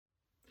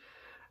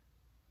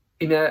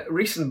In a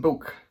recent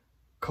book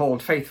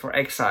called Faith for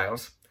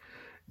Exiles,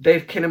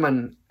 Dave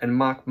Kinnaman and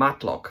Mark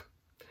Matlock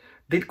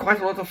did quite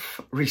a lot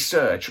of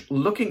research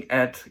looking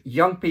at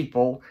young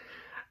people,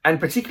 and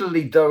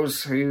particularly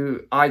those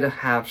who either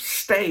have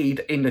stayed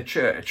in the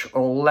church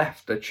or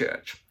left the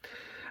church.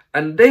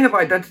 And they have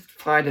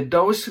identified that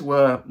those who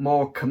were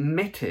more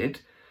committed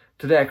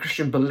to their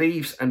Christian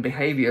beliefs and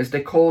behaviors,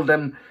 they call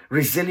them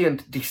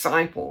resilient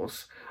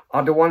disciples,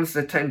 are the ones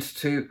that tend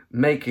to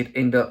make it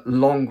in the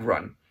long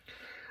run.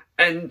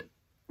 And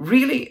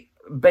really,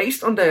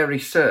 based on their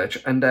research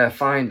and their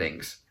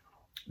findings,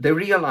 they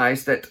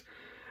realize that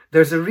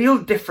there's a real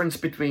difference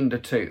between the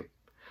two.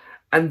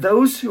 And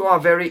those who are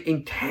very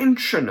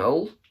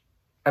intentional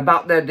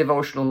about their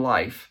devotional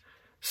life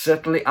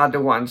certainly are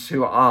the ones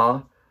who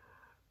are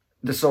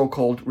the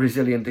so-called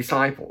resilient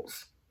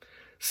disciples.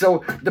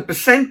 So the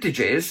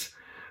percentages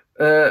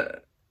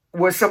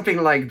were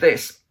something like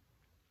this.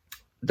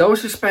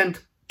 Those who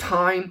spent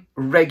time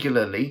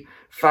regularly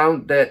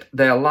found that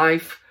their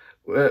life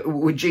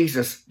with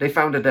Jesus, they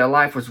found that their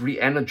life was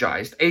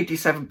re-energized.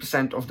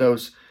 87% of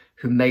those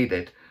who made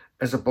it,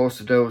 as opposed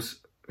to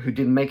those who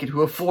didn't make it, who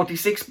were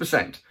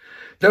 46%.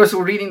 Those who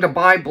were reading the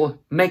Bible,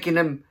 making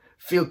them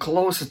feel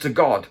closer to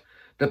God,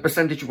 the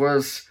percentage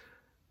was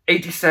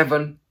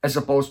 87 as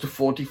opposed to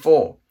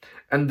 44.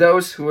 And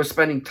those who were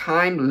spending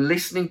time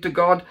listening to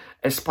God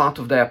as part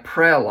of their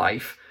prayer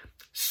life,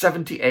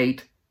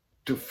 78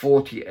 to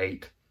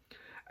 48.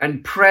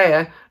 And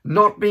prayer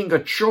not being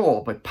a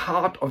chore, but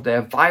part of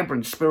their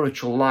vibrant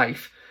spiritual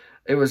life,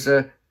 it was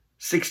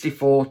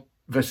 64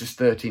 versus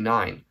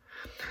 39.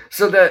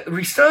 So the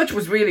research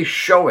was really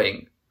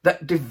showing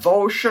that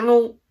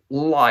devotional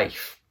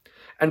life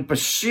and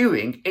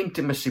pursuing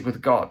intimacy with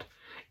God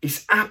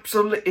is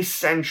absolutely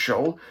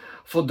essential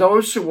for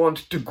those who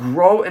want to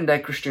grow in their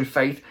Christian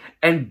faith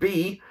and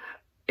be,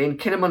 in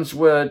Kinnaman's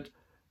word,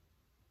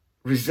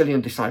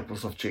 resilient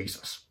disciples of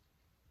Jesus.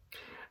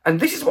 And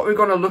this is what we're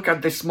going to look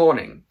at this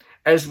morning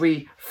as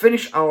we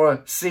finish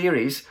our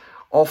series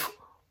of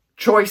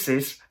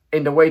choices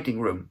in the waiting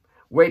room.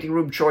 Waiting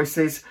room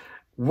choices.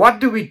 What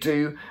do we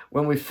do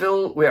when we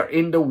feel we are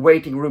in the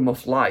waiting room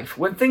of life?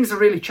 When things are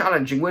really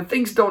challenging, when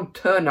things don't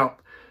turn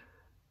out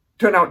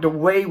the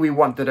way we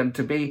wanted them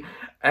to be,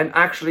 and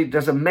actually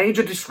there's a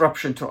major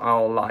disruption to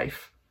our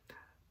life.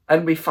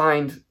 And we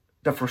find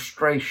the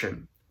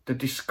frustration, the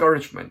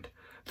discouragement,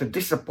 the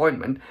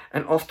disappointment,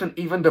 and often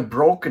even the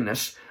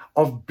brokenness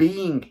of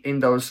being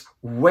in those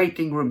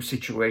waiting room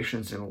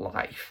situations in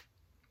life.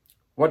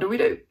 What do we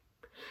do?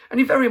 And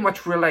it very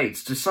much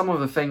relates to some of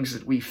the things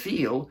that we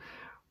feel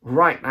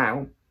right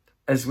now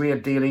as we are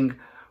dealing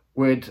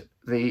with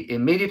the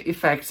immediate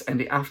effects and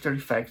the after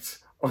effects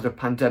of the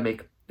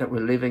pandemic that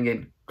we're living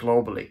in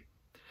globally.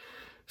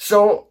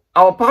 So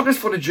our partners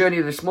for the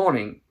journey this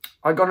morning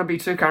are going to be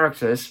two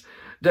characters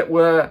that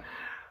were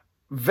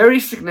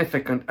very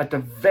significant at a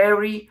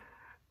very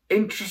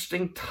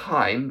interesting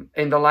time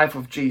in the life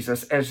of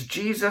Jesus, as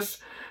Jesus,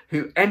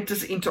 who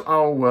enters into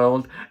our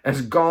world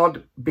as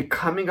God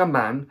becoming a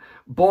man,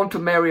 born to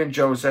Mary and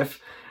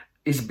Joseph,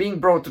 is being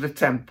brought to the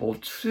temple.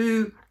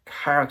 Two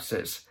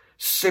characters,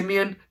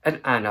 Simeon and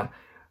Anna,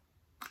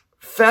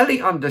 fairly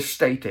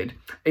understated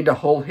in the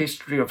whole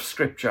history of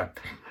Scripture.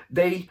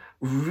 They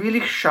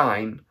really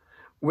shine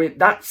with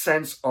that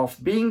sense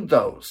of being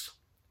those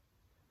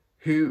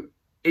who,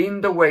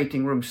 in the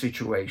waiting room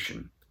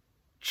situation,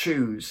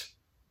 choose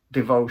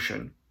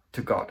devotion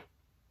to God.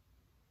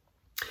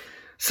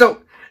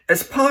 So,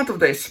 as part of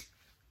this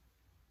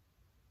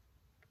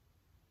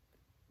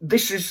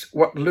is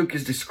what Luke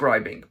is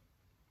describing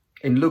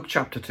in Luke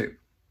chapter 2.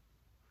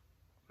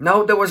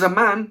 Now there was a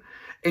man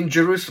in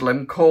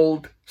Jerusalem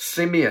called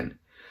Simeon,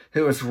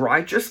 who was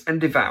righteous and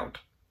devout.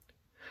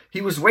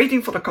 He was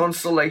waiting for the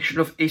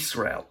consolation of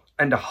Israel,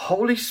 and the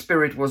Holy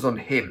Spirit was on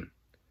him.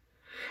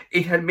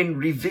 It had been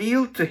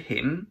revealed to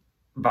him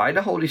by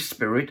the Holy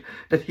Spirit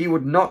that he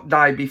would not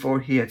die before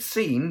he had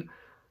seen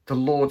the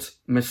Lord's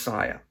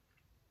Messiah.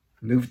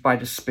 Moved by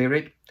the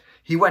Spirit,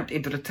 he went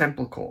into the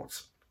temple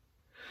courts.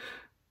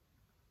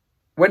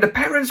 When the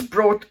parents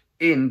brought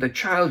in the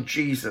child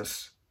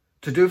Jesus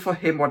to do for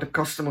him what the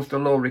custom of the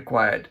law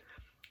required,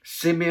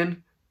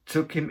 Simeon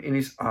took him in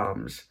his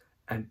arms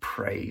and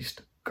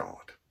praised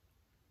God.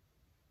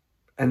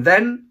 And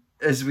then,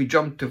 as we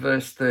jump to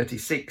verse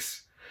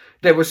 36,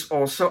 there was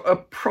also a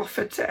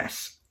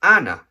prophetess,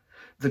 Anna,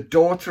 the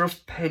daughter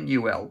of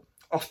Penuel,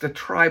 of the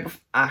tribe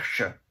of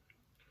Asher.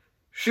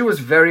 She was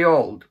very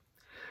old.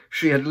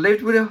 She had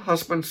lived with her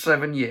husband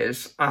 7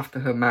 years after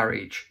her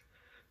marriage,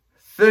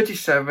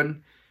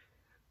 37,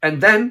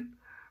 and then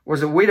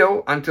was a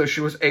widow until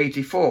she was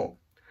 84.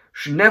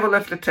 She never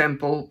left the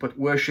temple, but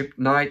worshipped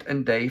night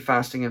and day,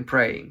 fasting and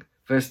praying.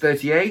 Verse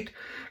 38,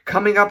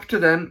 coming up to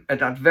them at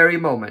that very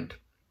moment,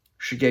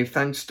 she gave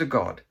thanks to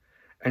God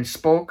and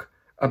spoke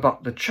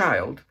about the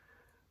child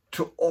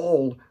to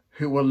all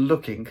who were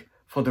looking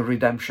for the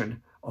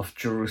redemption of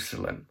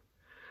Jerusalem.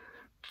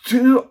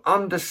 Two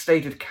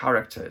understated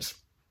characters,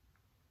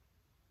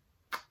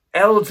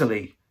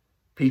 elderly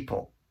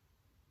people,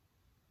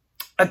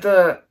 at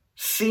the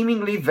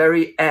seemingly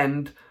very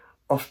end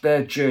of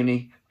their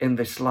journey in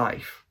this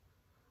life,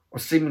 or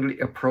seemingly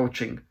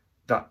approaching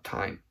that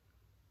time.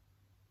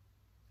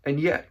 And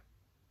yet,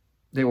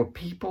 there were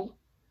people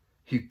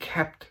who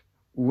kept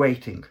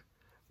waiting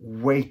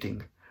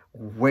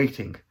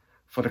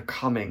for the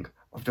coming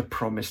of the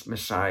promised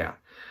Messiah.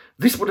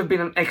 This would have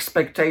been an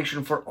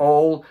expectation for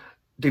all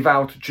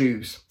devout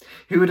Jews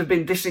who would have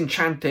been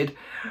disenchanted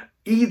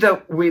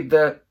either with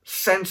the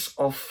sense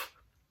of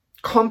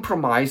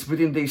compromise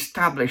within the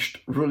established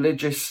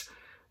religious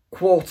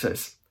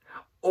quarters,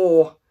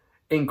 or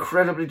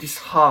incredibly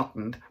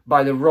disheartened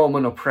by the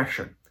Roman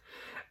oppression.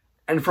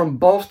 And from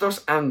both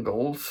those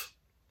angles,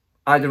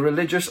 either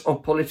religious or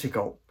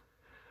political,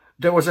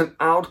 there was an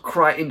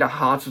outcry in the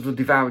hearts of the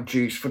devout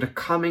Jews for the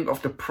coming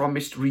of the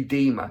promised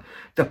Redeemer,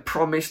 the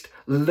promised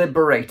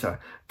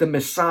Liberator, the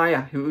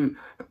Messiah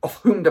of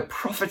whom the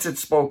prophets had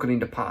spoken in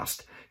the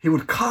past. He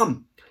would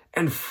come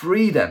and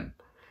free them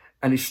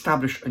and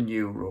establish a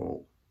new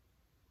rule.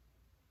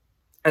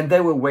 And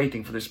they were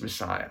waiting for this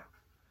Messiah.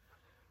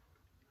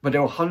 But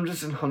there were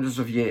hundreds and hundreds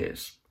of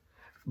years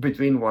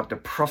between what the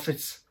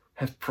prophets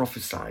had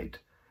prophesied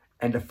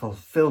and the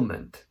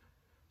fulfillment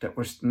that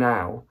was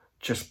now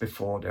just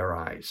before their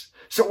eyes.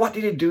 So what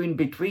did they do in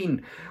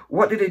between?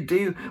 What did they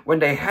do when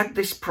they had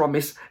this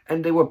promise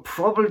and they were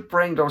probably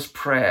praying those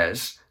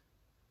prayers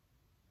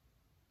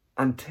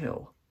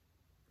until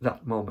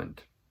that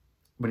moment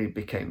when it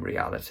became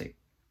reality?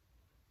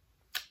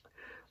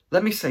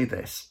 Let me say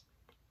this.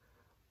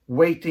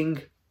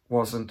 Waiting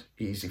wasn't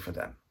easy for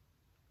them.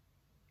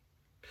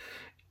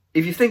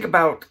 If you think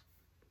about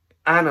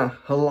Anna,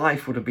 her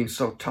life would have been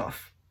so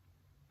tough.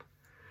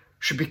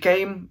 She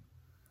became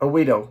a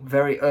widow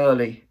very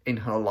early in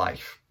her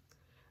life.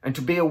 And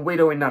to be a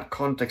widow in that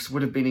context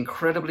would have been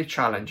incredibly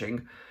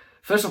challenging.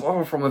 First of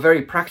all, from a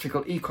very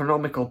practical,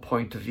 economical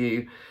point of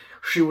view,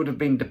 she would have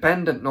been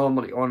dependent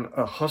normally on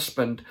a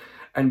husband,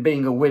 and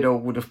being a widow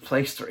would have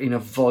placed her in a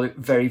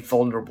very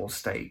vulnerable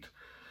state.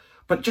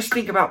 But just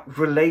think about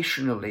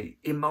relationally,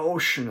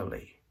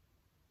 emotionally,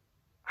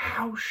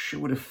 how she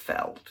would have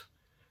felt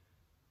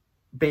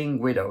being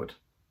widowed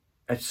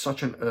at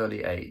such an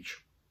early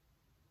age.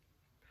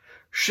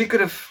 She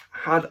could have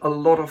had a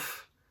lot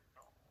of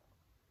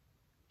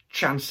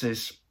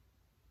chances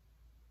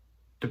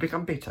to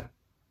become bitter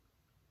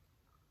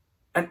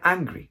and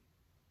angry,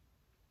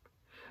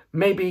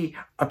 maybe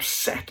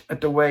upset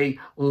at the way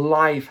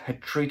life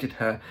had treated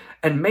her,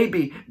 and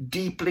maybe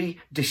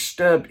deeply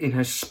disturbed in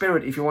her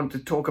spirit, if you want to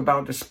talk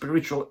about the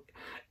spiritual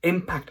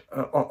impact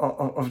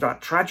of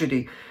that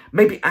tragedy.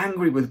 Maybe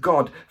angry with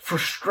God,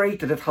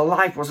 frustrated that her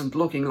life wasn't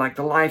looking like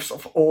the lives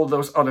of all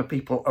those other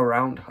people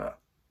around her.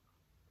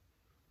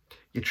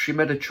 Yet she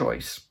made a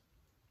choice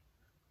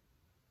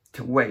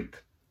to wait,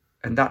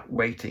 and that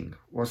waiting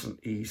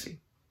wasn't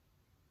easy.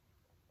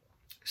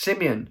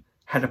 Simeon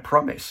had a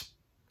promise.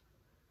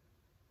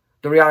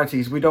 The reality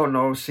is we don't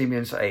know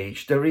Simeon's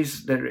age.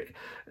 The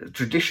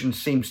tradition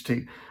seems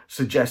to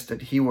suggest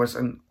that he was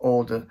an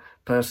older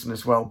person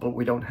as well, but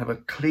we don't have a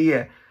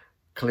clear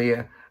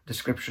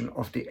description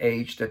of the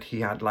age that he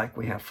had like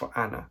we have for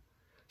Anna.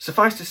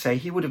 Suffice to say,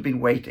 he would have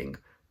been waiting.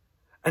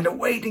 And the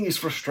waiting is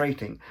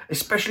frustrating,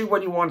 especially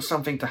when you want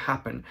something to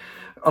happen.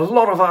 A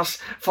lot of us,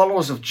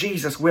 followers of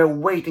Jesus, we're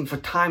waiting for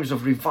times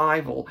of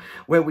revival,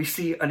 where we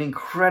see an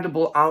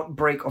incredible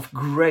outbreak of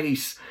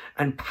grace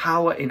and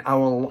power in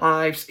our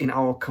lives, in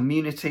our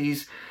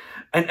communities.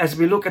 And as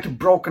we look at the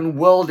broken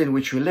world in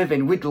which we live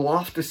in, we'd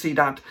love to see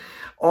that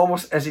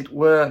almost, as it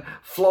were,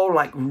 flow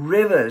like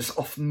rivers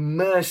of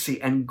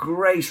mercy and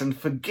grace and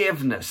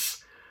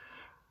forgiveness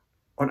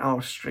on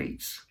our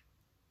streets,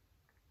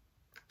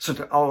 so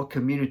that our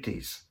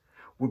communities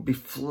would be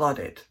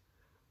flooded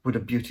with the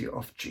beauty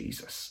of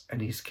Jesus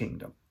and his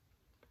kingdom.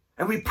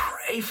 And we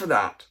pray for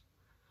that.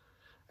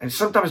 And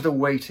sometimes the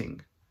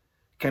waiting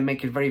can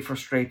make it very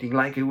frustrating,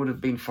 like it would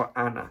have been for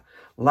Anna,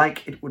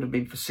 like it would have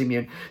been for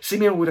Simeon.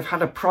 Simeon would have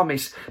had a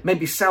promise.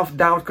 Maybe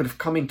self-doubt could have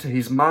come into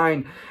his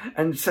mind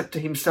and said to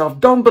himself,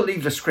 don't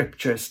believe the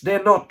scriptures.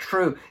 They're not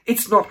true.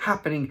 It's not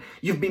happening.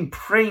 You've been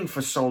praying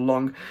for so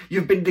long.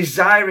 You've been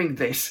desiring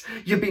this.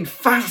 You've been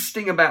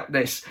fasting about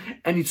this,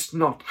 and it's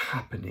not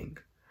happening.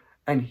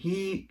 And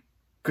he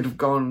could have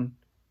gone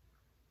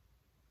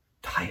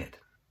tired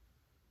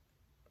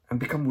and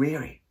become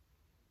weary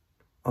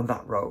on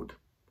that road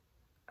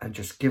and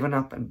just given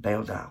up and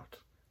bailed out.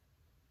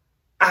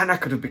 Anna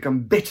could have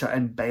become bitter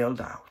and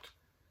bailed out.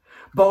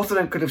 Both of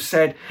them could have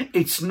said,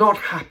 it's not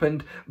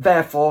happened,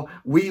 therefore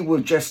we will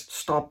just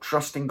stop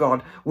trusting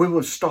God. We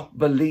will stop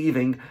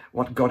believing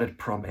what God had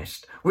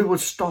promised. We will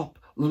stop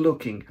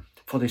looking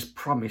for this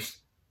promised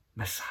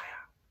Messiah.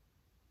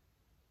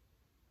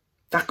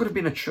 That could have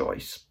been a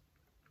choice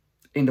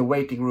in the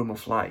waiting room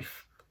of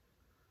life,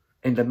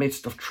 in the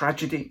midst of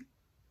tragedy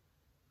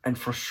and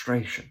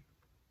frustration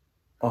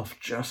of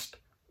just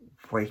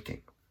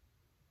waiting.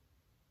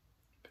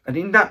 And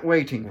in that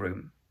waiting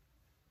room,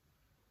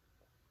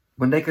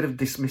 when they could have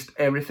dismissed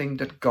everything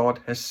that God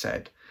has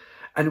said,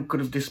 and could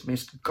have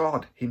dismissed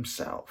God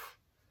himself,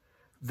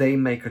 they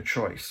make a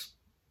choice.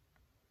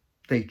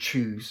 They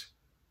choose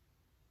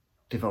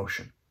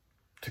devotion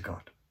to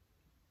God.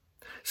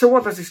 So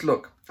what does this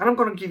look? And I'm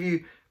going to give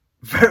you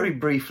very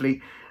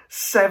briefly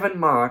 7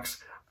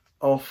 marks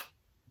of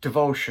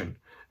devotion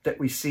that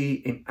we see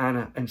in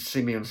Anna and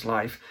Simeon's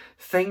life.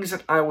 Things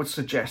that I would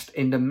suggest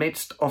in the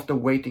midst of the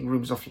waiting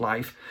rooms of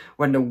life,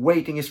 when the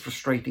waiting is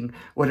frustrating,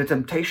 when the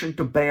temptation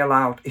to bail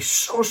out is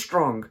so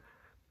strong.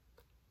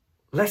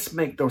 Let's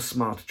make those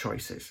smart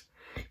choices,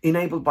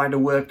 enabled by the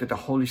work that the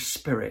Holy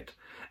Spirit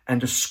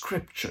and the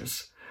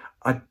scriptures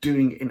are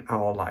doing in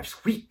our lives.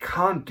 We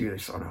can't do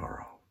this on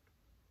our own.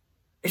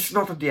 It's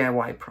not a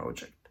DIY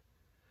project.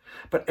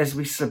 But as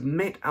we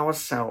submit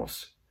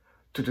ourselves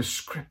to the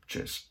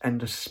scriptures and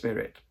the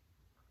Spirit,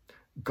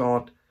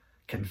 God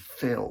can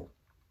fill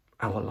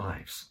our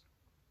lives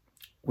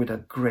with a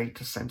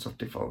greater sense of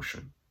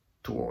devotion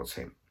towards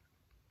Him.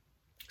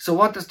 So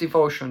what does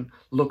devotion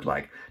look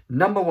like?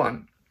 Number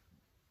 1,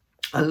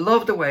 I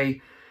love the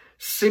way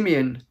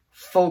Simeon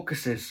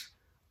focuses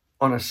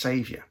on a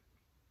Savior.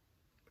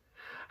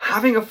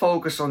 Having a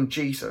focus on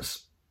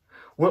Jesus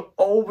will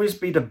always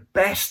be the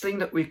best thing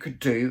that we could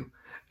do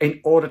in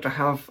order to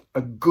have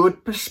a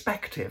good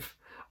perspective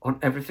on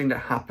everything that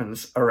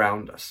happens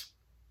around us.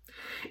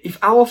 If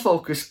our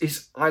focus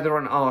is either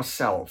on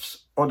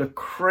ourselves or the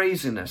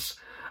craziness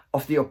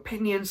of the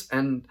opinions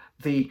and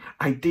the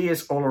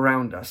ideas all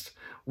around us,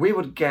 we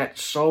would get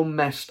so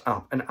messed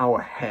up and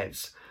our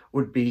heads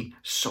would be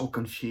so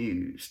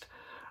confused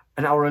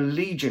and our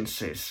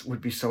allegiances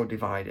would be so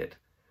divided.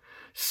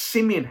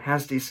 Simeon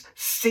has this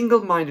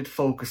single-minded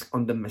focus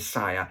on the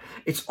Messiah.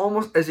 It's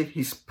almost as if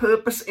his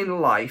purpose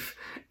in life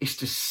is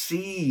to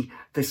see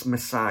this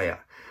Messiah.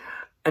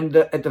 And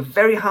at the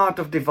very heart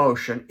of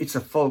devotion, it's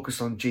a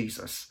focus on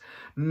Jesus.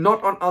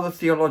 Not on other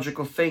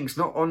theological things,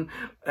 not on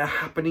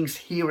happenings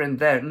here and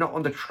there, not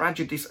on the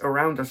tragedies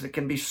around us that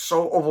can be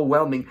so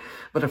overwhelming,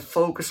 but a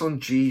focus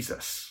on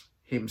Jesus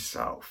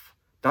Himself.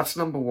 That's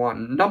number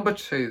 1. Number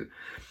 2,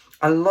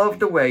 I love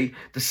the way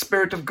the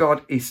Spirit of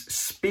God is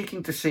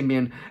speaking to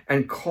Simeon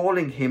and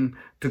calling him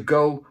to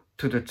go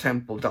to the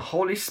temple. The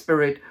Holy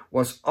Spirit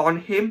was on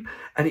him,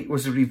 and it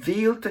was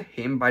revealed to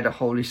him by the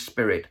Holy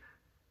Spirit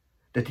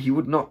that he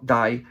would not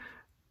die.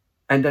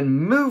 And then,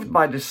 moved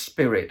by the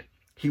Spirit,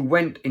 he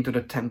went into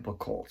the temple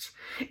courts.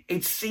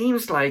 It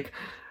seems like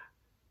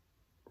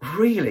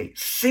really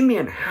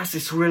Simeon has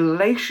this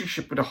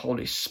relationship with the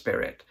Holy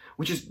Spirit,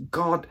 which is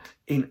God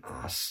in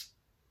us,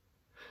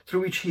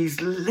 through which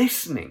he's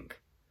listening.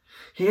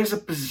 He has a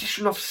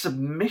position of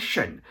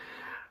submission,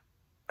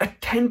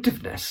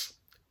 attentiveness,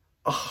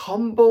 a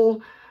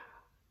humble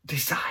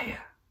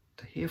desire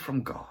to hear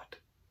from God.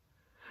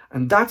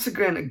 And that's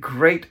again a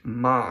great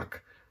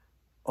mark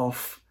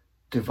of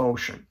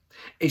devotion,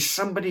 is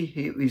somebody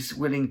who is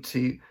willing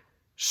to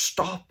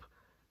stop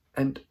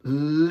and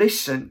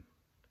listen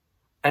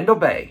and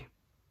obey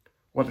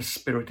what the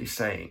Spirit is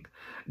saying.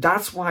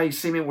 That's why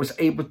Simeon was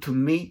able to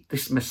meet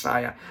this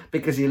Messiah,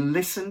 because he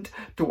listened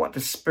to what the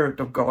Spirit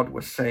of God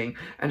was saying.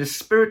 And the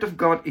Spirit of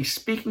God is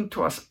speaking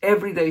to us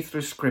every day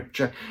through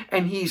Scripture,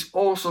 and He's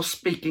also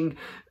speaking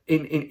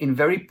in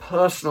very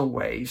personal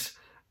ways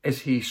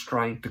as He's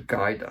trying to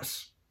guide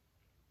us.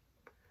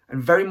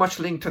 And very much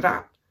linked to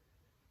that,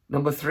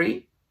 number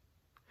 3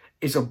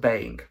 is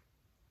obeying.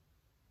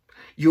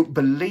 You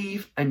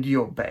believe and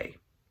you obey.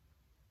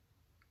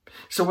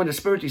 So when the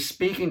Spirit is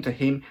speaking to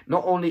him,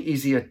 not only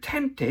is he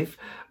attentive,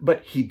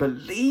 but he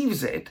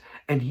believes it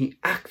and he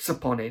acts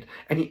upon it.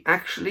 And he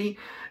actually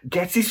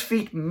gets his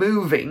feet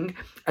moving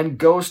and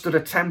goes to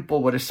the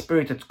temple where the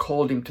Spirit had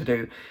called him to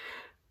do.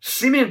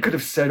 Simeon could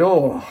have said,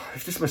 oh,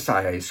 if this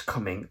Messiah is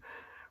coming,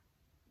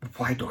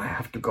 why do I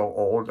have to go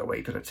all the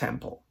way to the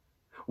temple?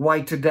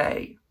 Why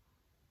today?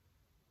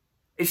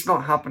 It's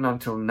not happened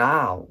until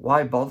now.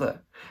 Why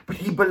bother? But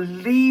he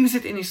believes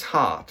it in his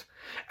heart.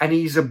 And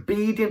he's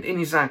obedient in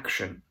his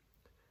action,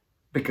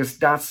 because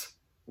that's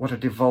what a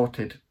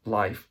devoted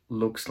life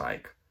looks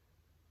like.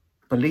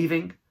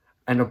 Believing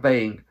and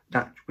obeying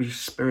that which the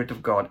Spirit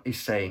of God is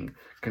saying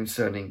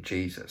concerning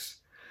Jesus.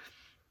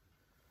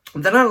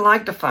 And then I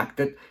like the fact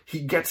that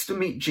he gets to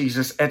meet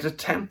Jesus at a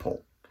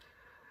temple.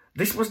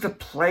 This was the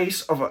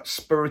place of a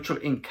spiritual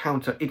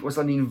encounter. It was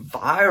an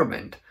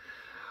environment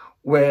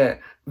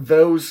where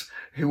those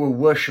who were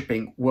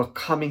worshipping were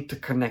coming to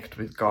connect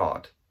with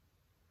God.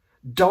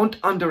 Don't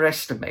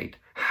underestimate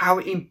how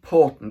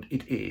important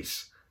it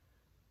is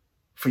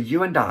for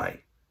you and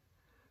I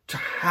to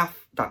have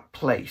that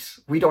place.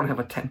 We don't have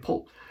a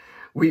temple.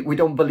 We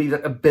don't believe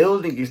that a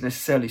building is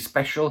necessarily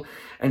special.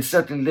 And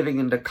certainly living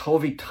in the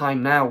COVID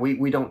time now,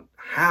 we don't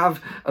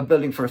have a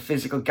building for a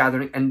physical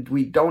gathering, and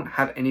we don't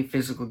have any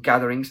physical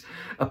gatherings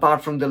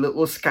apart from the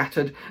little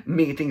scattered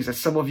meetings that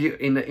some of you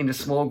in the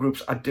small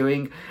groups are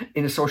doing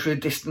in a socially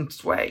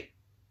distanced way.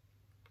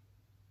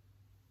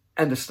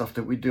 And the stuff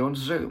that we do on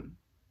Zoom.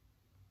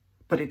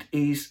 But it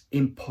is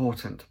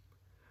important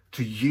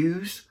to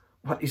use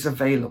what is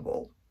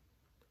available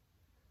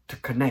to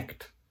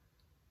connect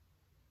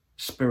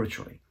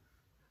spiritually,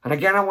 And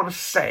again, I want to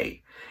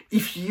say,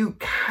 if you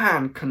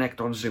can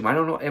connect on Zoom, I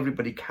don't know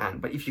everybody can,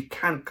 but if you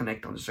can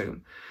connect on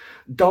Zoom,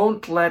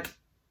 don't let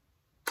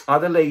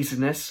either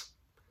laziness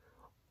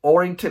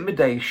or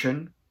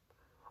intimidation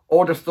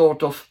or the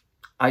thought of,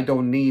 I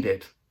don't need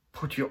it,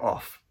 put you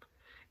off.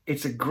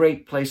 It's a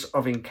great place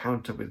of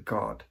encounter with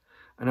God.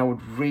 And I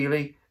would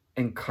really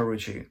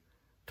encourage you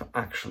to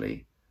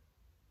actually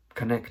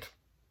connect.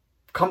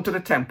 Come to the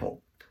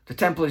temple. The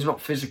temple is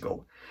not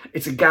physical.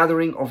 It's a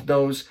gathering of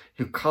those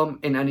who come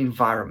in an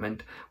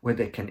environment where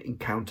they can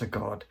encounter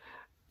God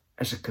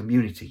as a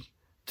community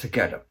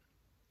together.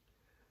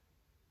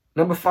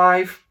 Number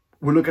 5,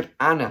 we look at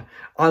Anna.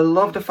 I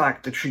love the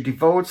fact that she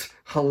devotes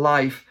her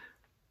life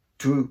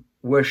to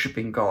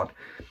worshiping God.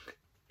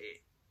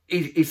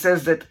 It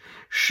says that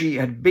she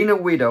had been a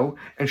widow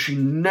and she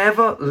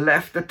never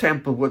left the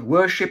temple, would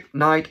worship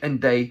night and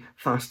day,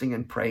 fasting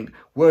and praying,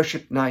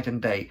 worship night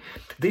and day.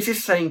 This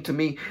is saying to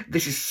me,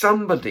 this is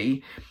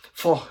somebody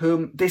for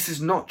whom this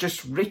is not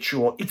just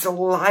ritual, it's a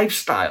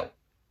lifestyle.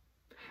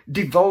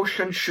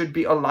 Devotion should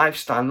be a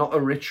lifestyle, not a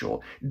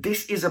ritual.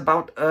 This is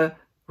about a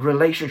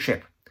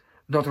relationship,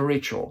 not a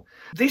ritual.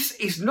 This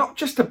is not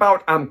just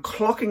about I'm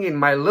clocking in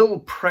my little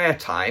prayer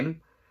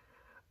time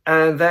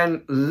and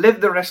then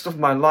live the rest of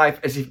my life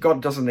as if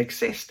God doesn't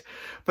exist.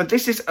 But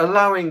this is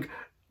allowing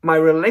my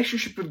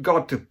relationship with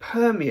God to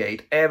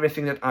permeate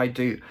everything that I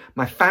do.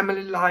 My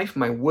family life,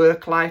 my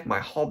work life, my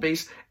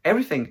hobbies,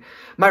 everything.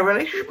 My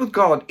relationship with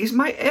God is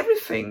my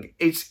everything.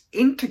 It's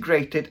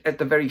integrated at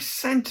the very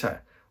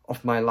center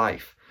of my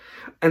life.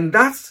 And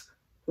that's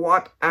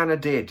what Anna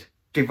did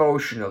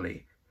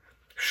devotionally.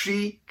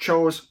 She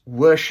chose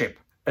worship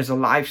as a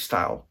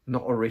lifestyle,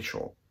 not a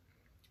ritual.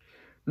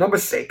 Number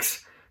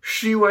 6,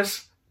 she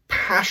was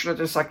passionate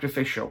and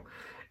sacrificial.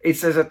 It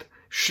says that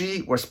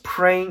she was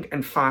praying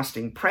and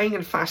fasting. Praying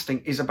and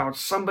fasting is about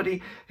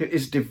somebody who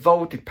is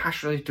devoted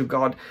passionately to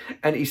God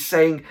and is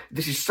saying,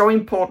 this is so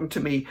important to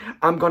me.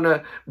 I'm going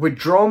to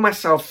withdraw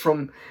myself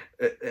from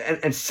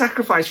and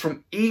sacrifice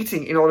from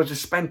eating in order to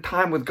spend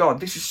time with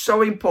God. This is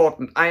so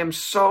important. I am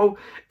so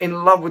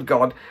in love with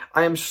God.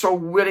 I am so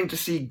willing to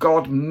see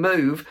God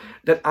move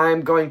that I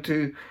am going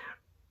to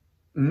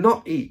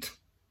not eat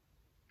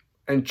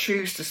and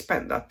choose to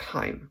spend that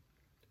time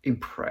in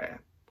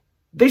prayer.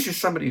 This is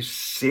somebody who's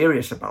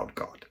serious about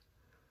God.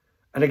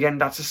 And again,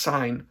 that's a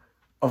sign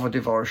of a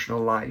devotional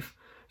life.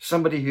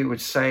 Somebody who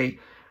would say,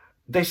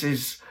 this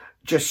is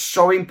just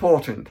so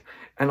important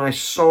and I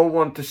so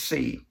want to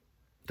see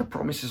the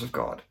promises of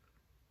God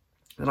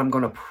that I'm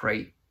going to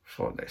pray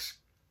for this.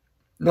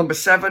 Number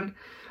 7,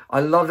 I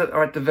love that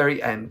at the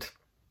very end,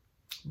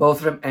 both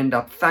of them end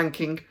up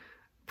thanking,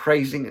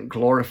 praising and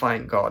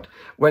glorifying God.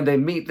 When they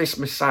meet this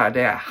Messiah,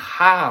 their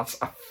hearts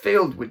are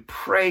filled with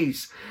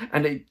praise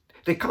and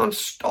they can't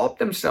stop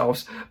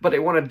themselves, but they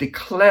want to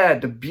declare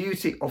the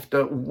beauty of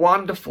the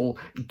wonderful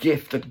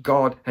gift that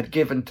God had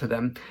given to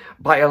them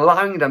by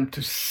allowing them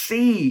to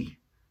see,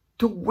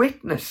 to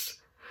witness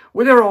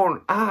with their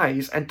own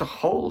eyes and to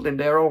hold in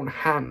their own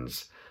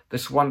hands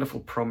this wonderful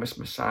promised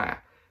Messiah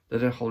that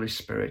the Holy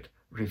Spirit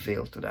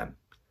revealed to them.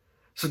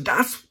 So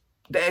that's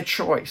their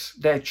choice.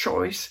 Their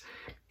choice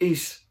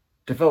is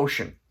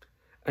devotion.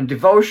 And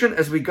devotion,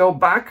 as we go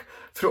back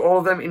through all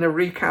of them in a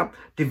recap,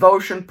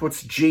 devotion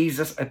puts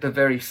Jesus at the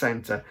very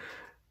center.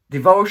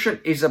 Devotion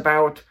is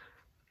about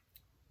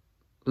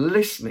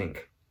listening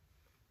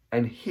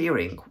and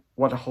hearing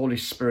what the Holy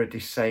Spirit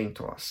is saying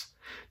to us.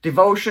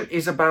 Devotion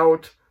is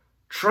about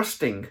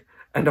trusting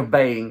and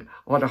obeying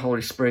what the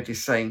Holy Spirit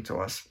is saying to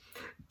us.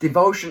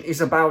 Devotion is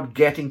about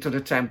getting to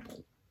the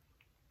temple,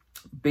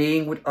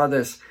 being with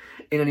others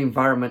in an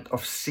environment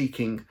of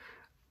seeking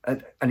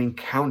an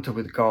encounter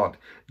with God.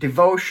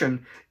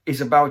 Devotion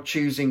is about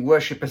choosing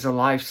worship as a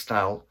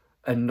lifestyle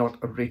and not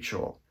a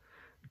ritual.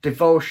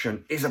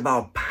 Devotion is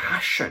about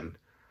passion.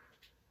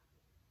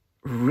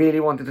 Really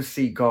wanted to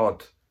see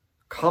God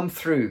come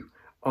through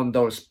on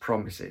those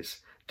promises.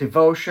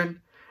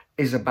 Devotion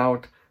is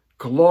about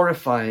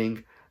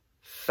glorifying,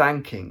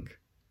 thanking,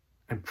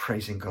 and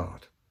praising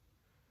God.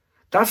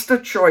 That's the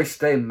choice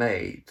they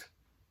made.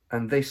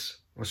 And this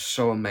was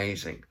so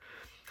amazing.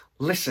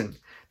 Listen,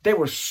 they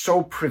were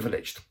so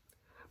privileged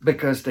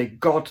because they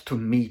got to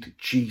meet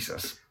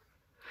Jesus.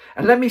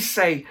 And let me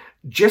say,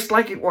 just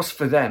like it was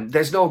for them,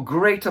 there's no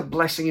greater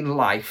blessing in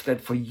life than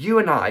for you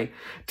and I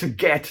to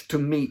get to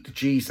meet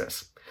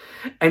Jesus.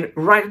 And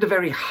right at the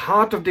very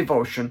heart of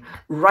devotion,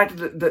 right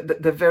at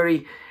the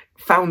very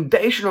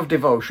foundation of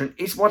devotion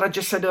is what I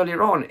just said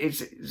earlier on.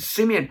 It's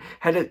Simeon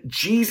had a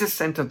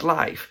Jesus-centered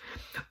life.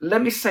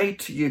 Let me say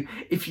to you,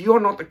 if you're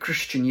not a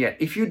Christian yet,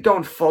 if you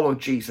don't follow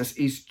Jesus,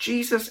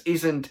 Jesus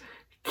isn't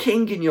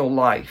King in your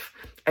life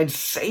and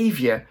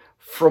Savior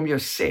from your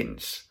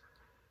sins.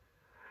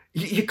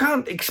 You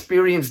can't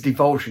experience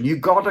devotion. You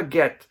gotta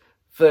get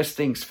first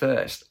things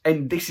first.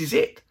 And this is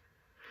it.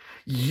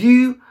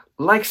 You,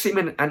 like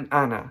Simeon and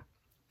Anna,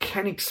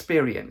 can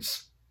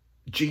experience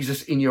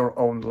Jesus in your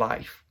own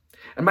life.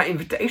 And my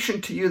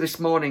invitation to you this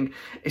morning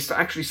is to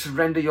actually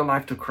surrender your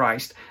life to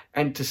Christ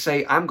and to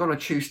say, I'm going to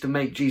choose to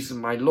make Jesus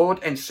my Lord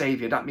and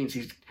Savior. That means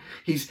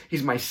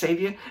he's my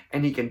Savior,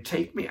 and he can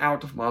take me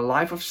out of my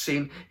life of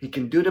sin. He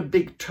can do the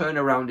big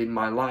turnaround in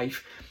my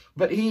life.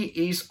 But he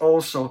is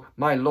also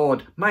my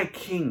Lord, my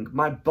King,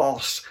 my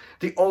boss,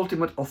 the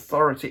ultimate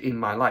authority in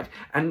my life.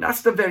 And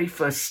that's the very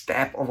first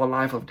step of a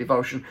life of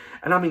devotion.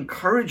 And I'm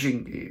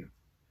encouraging you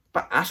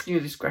by asking you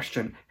this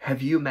question: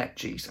 have you met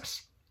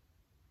Jesus?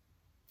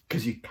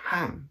 Because you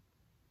can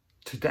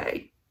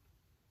today.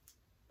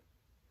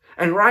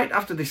 And right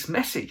after this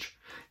message,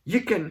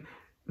 you can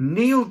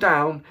kneel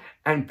down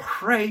and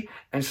pray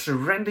and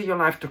surrender your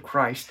life to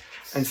Christ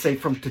and say,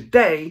 from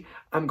today,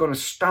 I'm going to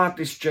start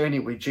this journey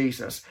with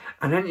Jesus.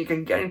 And then you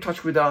can get in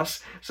touch with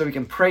us so we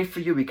can pray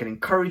for you, we can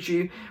encourage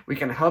you, we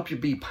can help you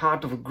be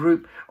part of a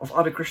group of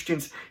other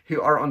Christians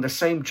who are on the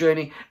same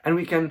journey, and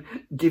we can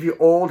give you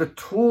all the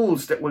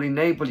tools that will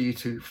enable you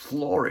to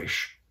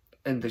flourish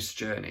in this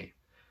journey.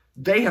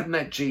 They have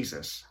met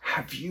Jesus.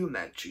 Have you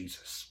met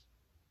Jesus?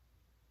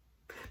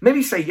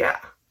 Maybe say, yeah,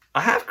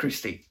 I have,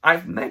 Christy.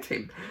 I've met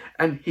him,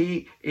 and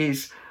he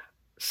is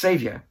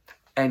Savior,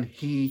 and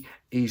he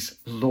is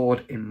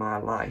Lord in my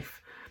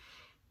life.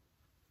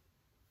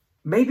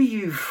 Maybe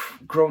you've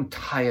grown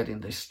tired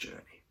in this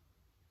journey.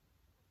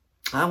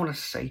 I want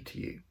to say to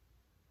you,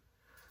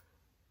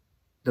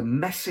 the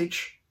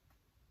message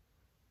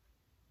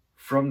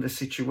from the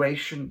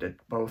situation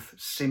that both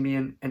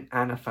Simeon and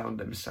Anna found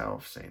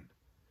themselves in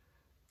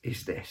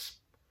is this: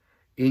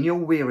 in your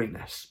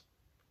weariness,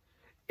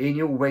 in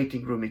your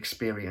waiting room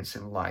experience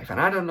in life, and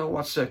I don't know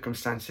what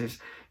circumstances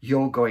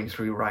you're going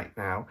through right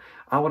now,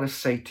 I want to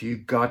say to you,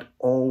 God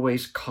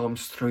always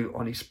comes through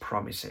on his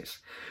promises.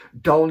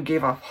 Don't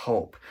give up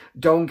hope.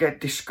 Don't get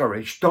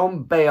discouraged.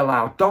 Don't bail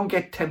out. Don't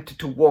get tempted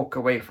to walk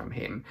away from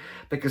him,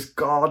 because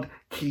God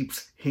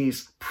keeps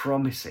his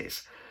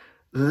promises.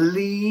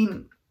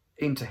 Lean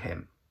into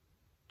him.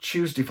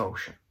 Choose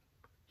devotion.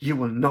 You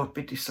will not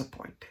be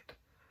disappointed,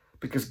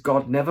 because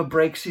God never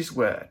breaks his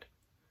word.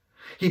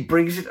 He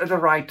brings it at the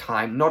right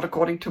time, not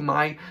according to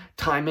my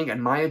timing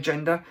and my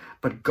agenda,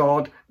 but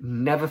God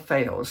never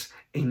fails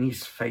in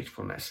his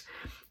faithfulness.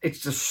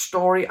 It's the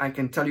story I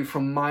can tell you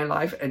from my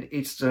life, and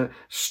it's the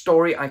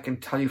story I can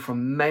tell you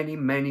from many,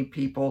 many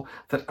people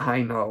that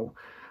I know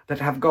that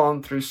have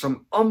gone through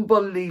some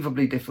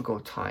unbelievably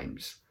difficult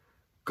times.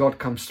 God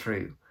comes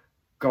through.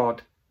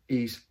 God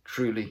is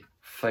truly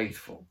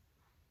faithful.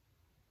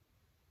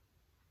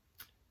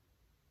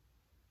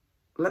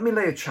 Let me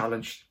lay a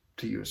challenge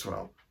to you as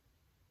well.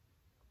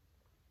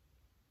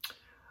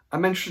 I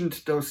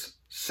mentioned those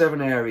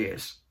 7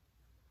 areas,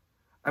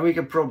 and we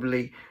can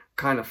probably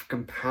kind of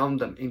compound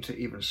them into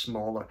even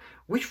smaller.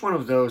 Which one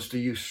of those do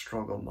you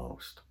struggle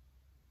most?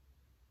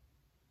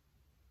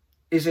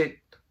 Is it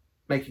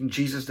making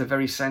Jesus the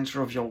very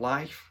center of your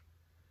life?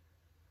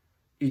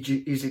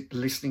 Is it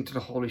listening to the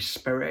Holy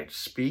Spirit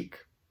speak?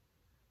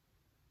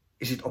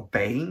 Is it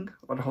obeying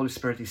what the Holy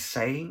Spirit is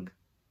saying?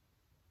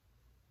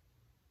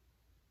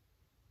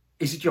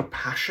 Is it your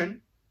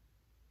passion?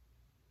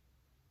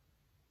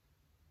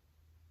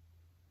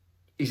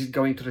 Is it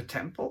going to the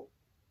temple?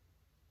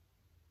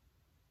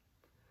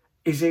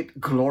 Is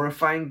it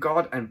glorifying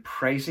God and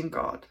praising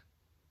God?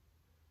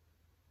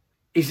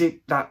 Is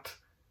it that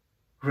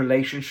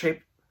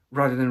relationship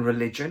rather than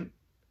religion?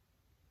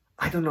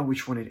 I don't know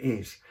which one it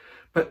is.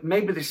 But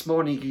maybe this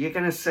morning you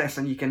can assess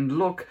and you can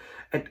look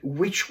at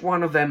which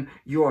one of them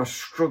you are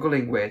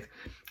struggling with.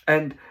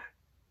 And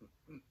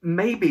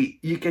maybe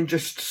you can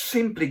just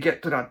simply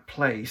get to that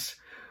place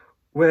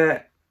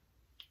where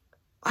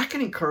I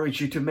can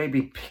encourage you to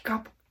maybe pick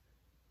up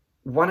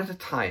one at a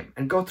time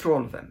and go through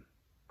all of them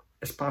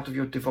as part of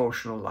your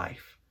devotional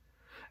life.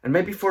 And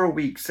maybe for a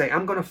week say,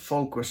 I'm going to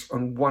focus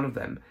on one of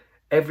them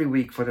every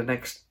week for the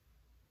next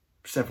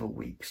several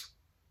weeks.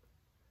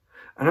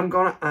 And I'm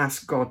going to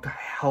ask God to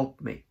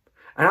help me.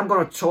 And I'm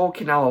going to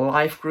talk in our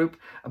life group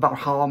about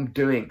how I'm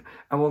doing.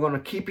 And we're going to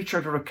keep each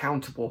other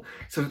accountable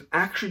so that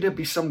actually there'll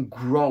be some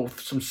growth,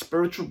 some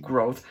spiritual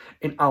growth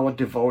in our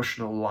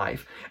devotional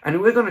life.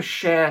 And we're going to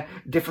share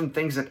different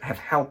things that have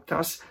helped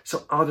us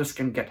so others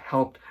can get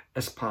helped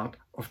as part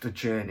of the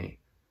journey.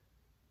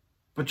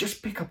 But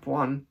just pick up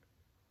one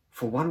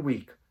for 1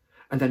 week.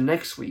 And then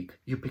next week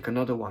you pick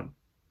another one.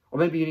 Or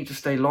maybe you need to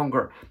stay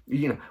longer,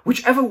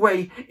 whichever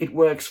way it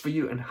works for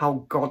you and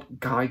how God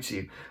guides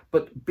you.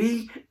 But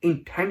be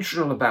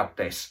intentional about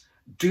this.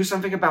 Do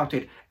something about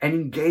it and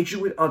engage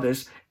with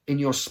others in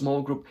your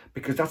small group,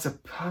 because that's a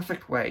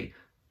perfect way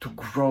to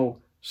grow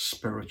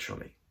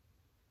spiritually.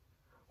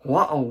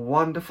 What a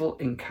wonderful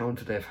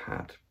encounter they've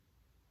had.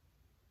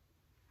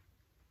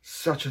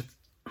 Such a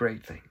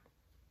great thing.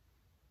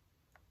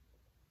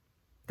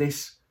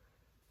 This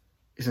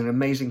is an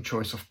amazing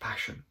choice of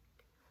passion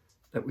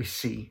that we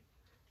see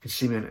in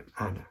Simeon and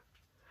Anna.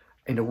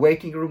 In the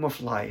waiting room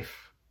of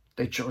life,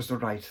 they chose the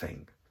right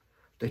thing.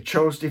 They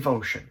chose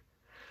devotion,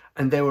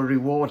 and they were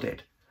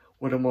rewarded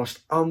with a most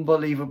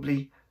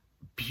unbelievably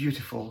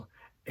beautiful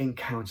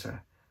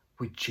encounter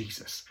with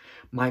Jesus.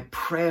 My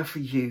prayer for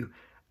you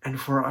and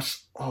for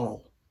us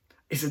all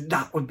is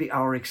that would be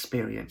our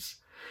experience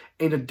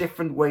in the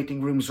different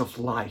waiting rooms of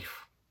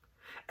life.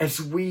 As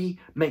we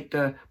make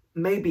the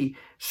maybe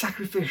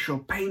sacrificial,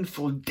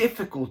 painful,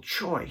 difficult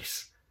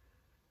choice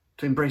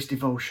to embrace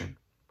devotion,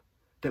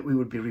 that we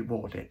would be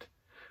rewarded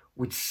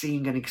with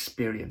seeing and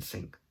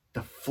experiencing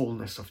the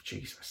fullness of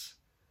Jesus,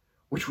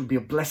 which would be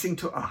a blessing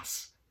to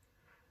us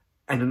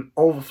and an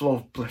overflow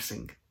of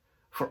blessing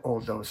for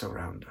all those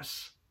around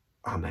us.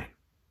 Amen.